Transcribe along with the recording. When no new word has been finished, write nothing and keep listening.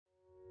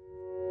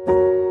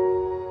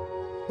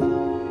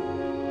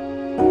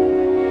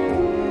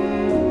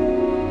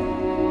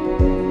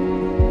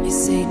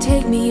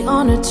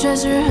on a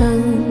treasure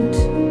hunt.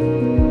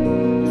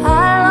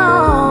 I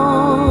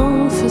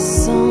long for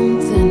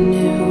something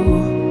new.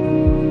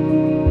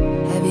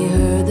 Have you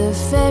heard the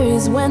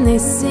fairies when they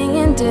sing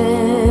and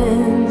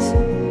dance?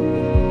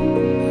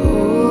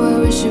 Oh, I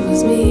wish it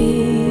was me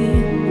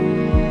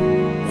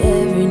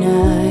every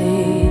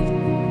night.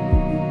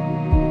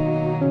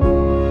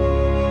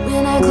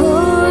 When I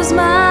close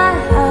my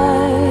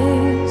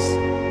eyes,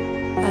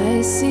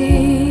 I see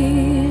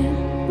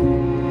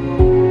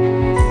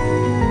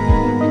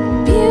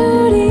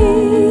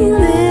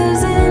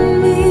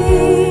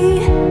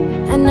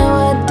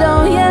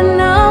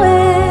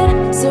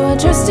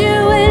trust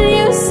you when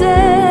you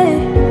say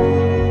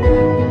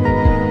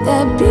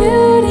that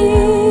beauty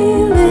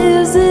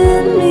lives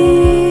in me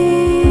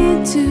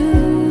too.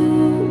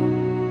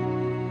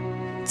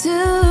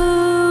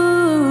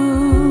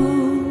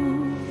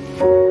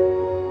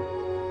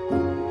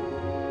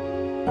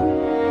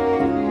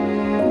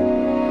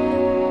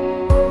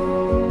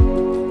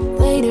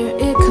 Later,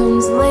 it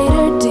comes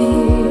later,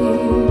 dear,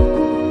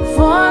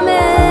 for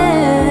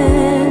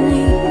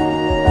many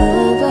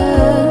of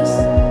us.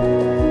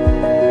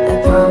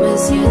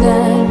 Promise you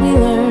that we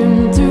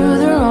learn through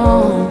the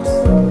wrongs,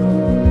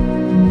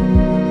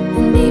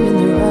 and even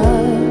the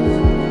rough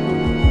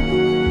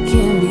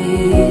can be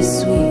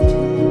sweet.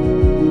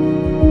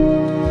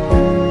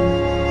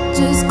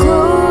 Just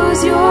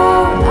close your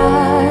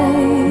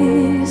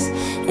eyes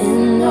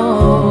and know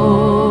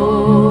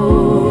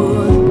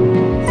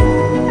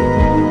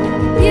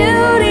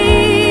beauty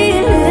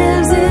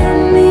lives in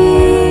me.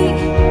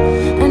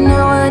 I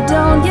know I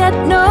don't yet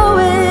know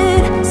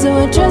it, so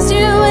I trust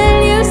you when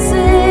you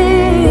say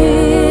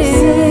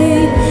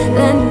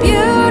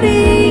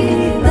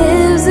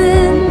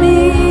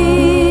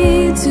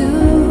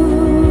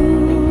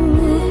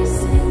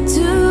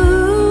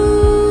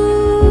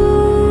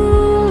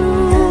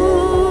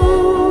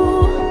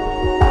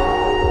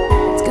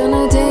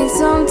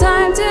some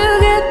time to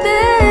get there.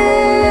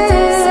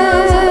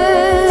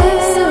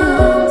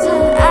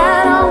 I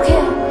don't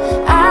care.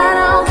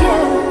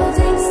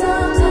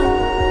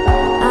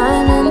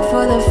 I'm in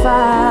for the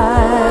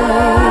fight.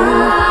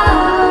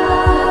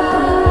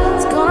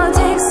 It's gonna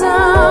take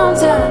some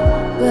time,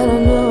 but I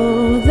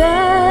know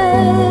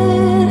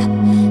that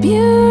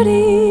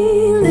beauty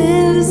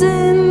lives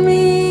in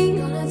me.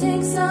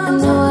 I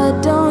know I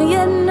don't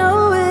yet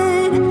know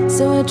it,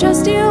 so I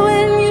trust you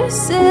when you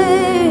say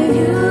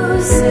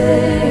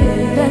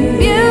that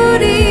beauty